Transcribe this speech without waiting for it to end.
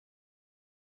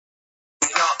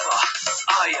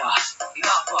Aya,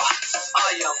 Napa,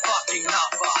 Aya fucking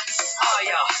Napa,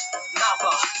 Aya,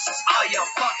 Napa, Aya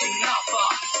fucking Napa,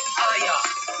 Aya,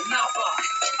 Napa,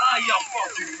 Aya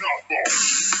fucking Napa.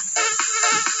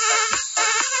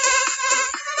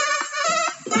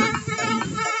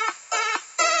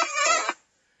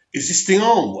 Is this thing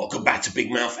on? Welcome back to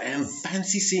Big Mouth and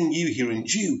fancy seeing you here, and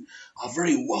you are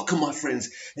very welcome, my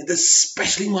friends, and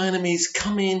especially my enemies.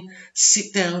 Come in,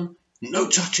 sit down, no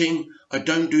touching. I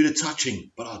don't do the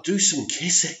touching, but I'll do some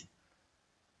kissing.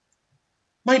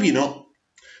 Maybe not,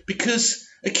 because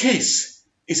a kiss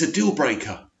is a deal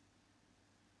breaker.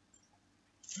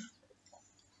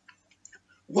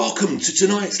 Welcome to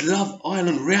tonight's Love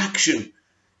Island reaction.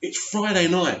 It's Friday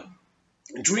night.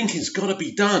 Drinking's got to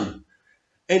be done.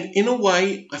 And in a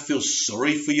way, I feel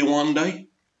sorry for Yewande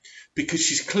because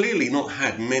she's clearly not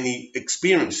had many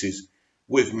experiences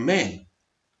with men.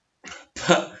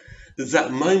 But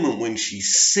that moment when she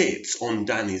sits on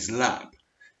Danny's lap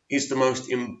is the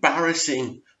most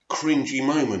embarrassing, cringy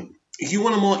moment. If you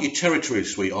want to mark your territory,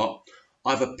 sweetheart,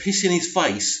 either piss in his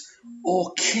face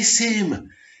or kiss him.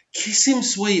 Kiss him,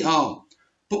 sweetheart.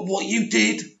 But what you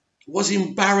did was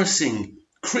embarrassing,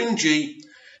 cringy,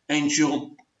 and you're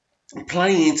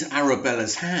playing into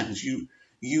Arabella's hands.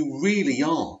 You really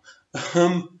are.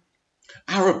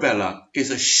 Arabella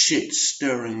is a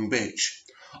shit-stirring bitch.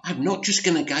 I'm not just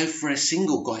going to go for a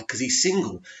single guy because he's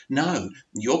single. No,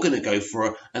 you're going to go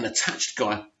for an attached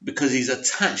guy because he's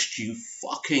attached, you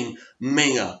fucking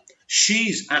minger.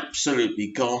 She's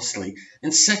absolutely ghastly.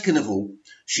 And second of all,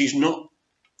 she's not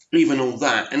even all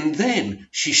that. And then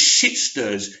she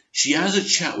shit-stirs. She has a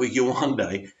chat with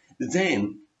Yewande.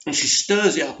 And she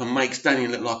stirs it up and makes Danny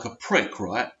look like a prick,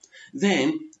 right?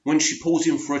 Then, when she pulls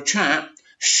him for a chat,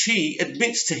 she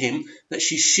admits to him that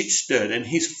she's shit-stirred, and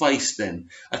his face then.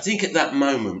 I think at that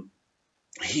moment,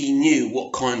 he knew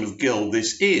what kind of girl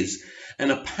this is.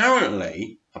 And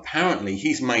apparently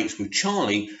he's mates with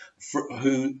Charlie,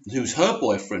 who's her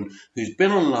boyfriend, who's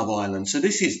been on Love Island. So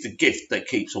this is the gift that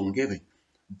keeps on giving.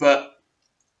 But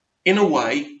in a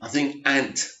way, I think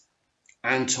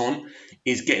Anton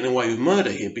is getting away with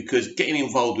murder here because getting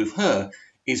involved with her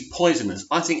is poisonous.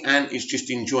 I think Ant is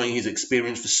just enjoying his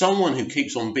experience. For someone who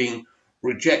keeps on being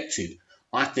rejected,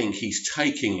 I think he's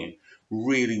taking it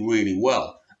really, really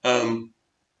well.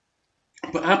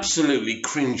 But absolutely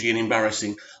cringy and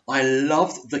embarrassing. I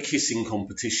loved the kissing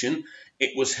competition.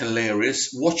 It was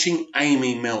hilarious. Watching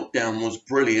Amy melt down was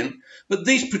brilliant. But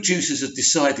these producers have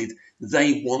decided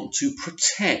they want to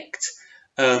protect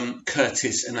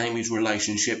Curtis and Amy's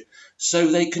relationship, so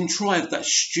they contrived that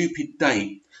stupid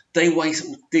date. They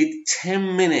wasted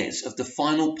 10 minutes of the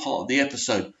final part of the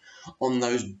episode on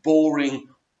those boring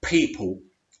people,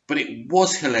 but it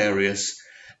was hilarious.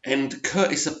 And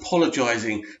Curtis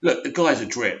apologising. Look, the guy's a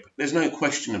drip. There's no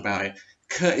question about it.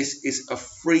 Curtis is a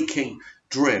freaking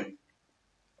drip.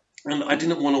 And I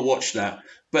didn't want to watch that,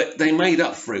 but they made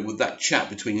up for it with that chat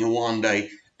between Yewande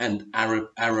and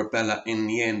Arabella in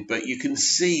the end. But you can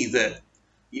see that,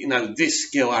 you know, this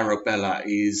girl Arabella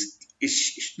is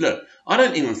look, I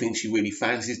don't even think she really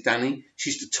fancies Danny.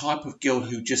 She's the type of girl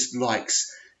who just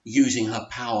likes using her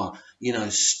power, you know,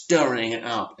 stirring it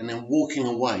up and then walking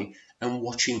away and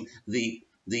watching the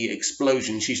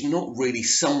explosion. She's not really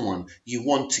someone you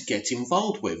want to get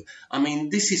involved with. I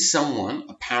mean, this is someone,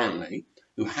 apparently,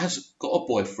 who has got a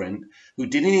boyfriend who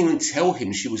didn't even tell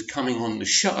him she was coming on the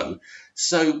show.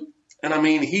 So, and I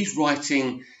mean, he's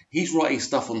writing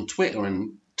stuff on Twitter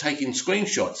and taking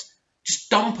screenshots.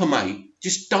 Just dump her, mate.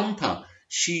 Just dump her.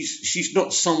 She's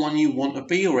not someone you want to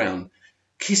be around.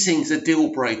 Kissing's a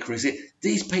deal breaker, is it?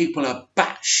 These people are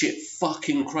batshit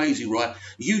fucking crazy, right?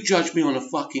 You judge me on a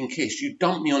fucking kiss. You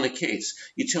dump me on a kiss.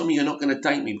 You tell me you're not going to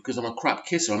date me because I'm a crap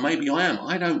kisser. And maybe I am.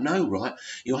 I don't know, right?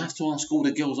 You'll have to ask all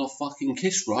the girls I fucking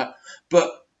kissed, right?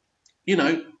 But, you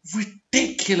know,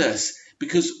 ridiculous.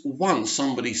 Because once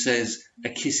somebody says a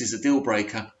kiss is a deal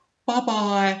breaker,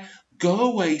 bye-bye.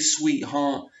 Go away,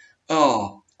 sweetheart.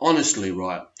 Oh, honestly,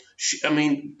 right? I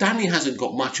mean, Danny hasn't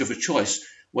got much of a choice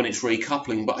when it's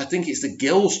recoupling, but I think it's the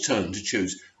girl's turn to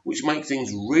choose, which makes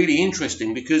things really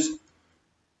interesting because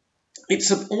it's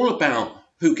all about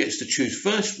who gets to choose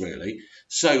first, really.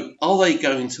 So are they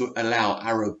going to allow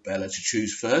Arabella to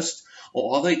choose first,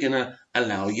 or are they going to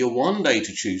allow Yewande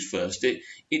to choose first?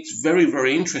 It's very,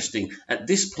 very interesting. At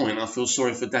this point, I feel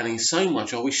sorry for Danny so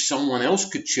much. I wish someone else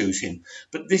could choose him.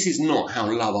 But this is not how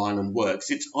Love Island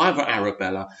works. It's either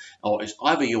Arabella or it's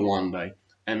either Yewande.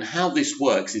 And how this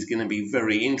works is going to be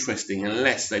very interesting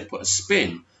unless they put a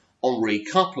spin on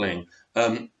recoupling.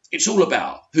 It's all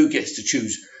about who gets to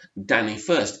choose Danny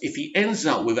first. If he ends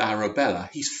up with Arabella,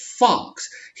 he's fucked.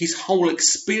 His whole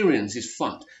experience is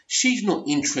fucked. She's not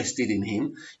interested in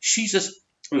him. She's just,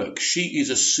 look, she is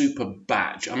a super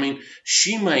badge. I mean,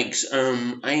 she makes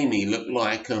Amy look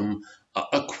like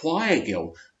a choir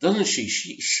girl, doesn't she?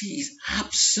 She's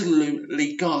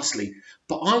absolutely ghastly.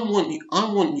 But I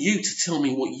want you to tell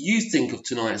me what you think of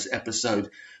tonight's episode,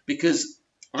 because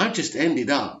I just ended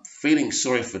up feeling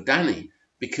sorry for Danny,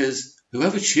 because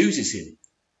whoever chooses him,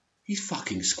 he's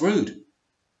fucking screwed.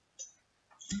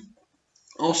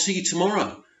 I'll see you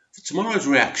tomorrow for tomorrow's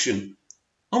reaction.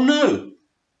 Oh no,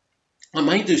 I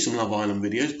may do some Love Island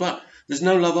videos, but there's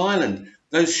no Love Island.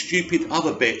 Those stupid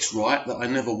other bits, right, that I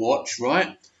never watch,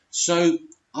 right? So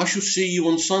I shall see you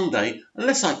on Sunday,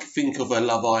 unless I think of a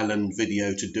Love Island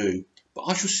video to do. But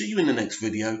I shall see you in the next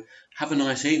video. Have a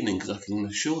nice evening, because I can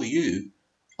assure you,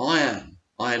 I am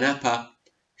Iron Appa.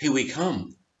 Here we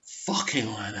come. Fucking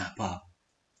Iron Appa.